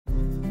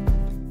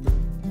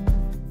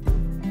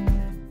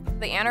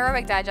The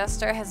anaerobic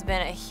digester has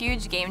been a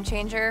huge game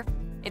changer.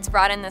 It's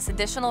brought in this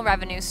additional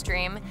revenue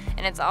stream,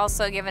 and it's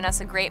also given us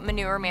a great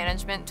manure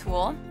management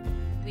tool.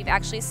 We've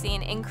actually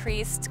seen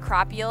increased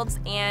crop yields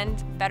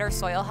and better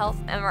soil health,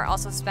 and we're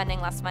also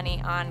spending less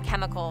money on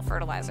chemical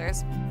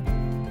fertilizers.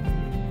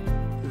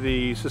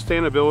 The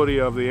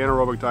sustainability of the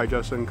anaerobic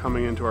digestion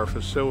coming into our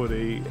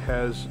facility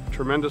has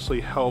tremendously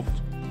helped.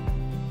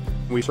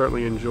 We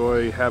certainly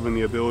enjoy having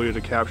the ability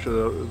to capture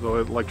the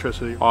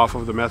electricity off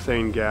of the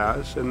methane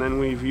gas, and then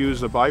we've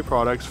used the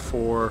byproducts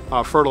for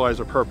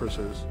fertilizer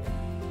purposes.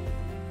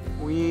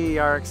 We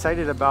are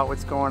excited about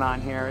what's going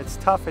on here. It's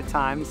tough at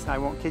times, I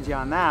won't kid you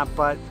on that,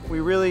 but we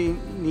really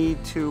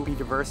need to be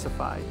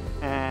diversified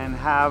and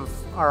have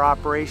our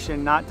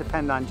operation not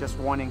depend on just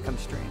one income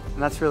stream.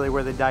 And that's really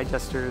where the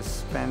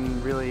digester's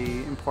been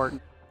really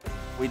important.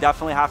 We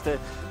definitely have to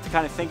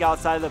kind of think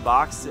outside the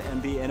box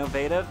and be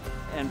innovative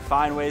and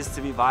find ways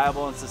to be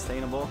viable and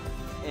sustainable.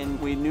 And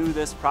we knew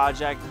this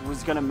project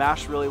was going to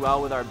mesh really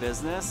well with our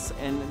business,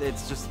 and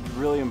it's just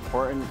really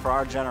important for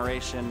our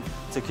generation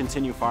to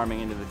continue farming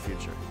into the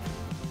future.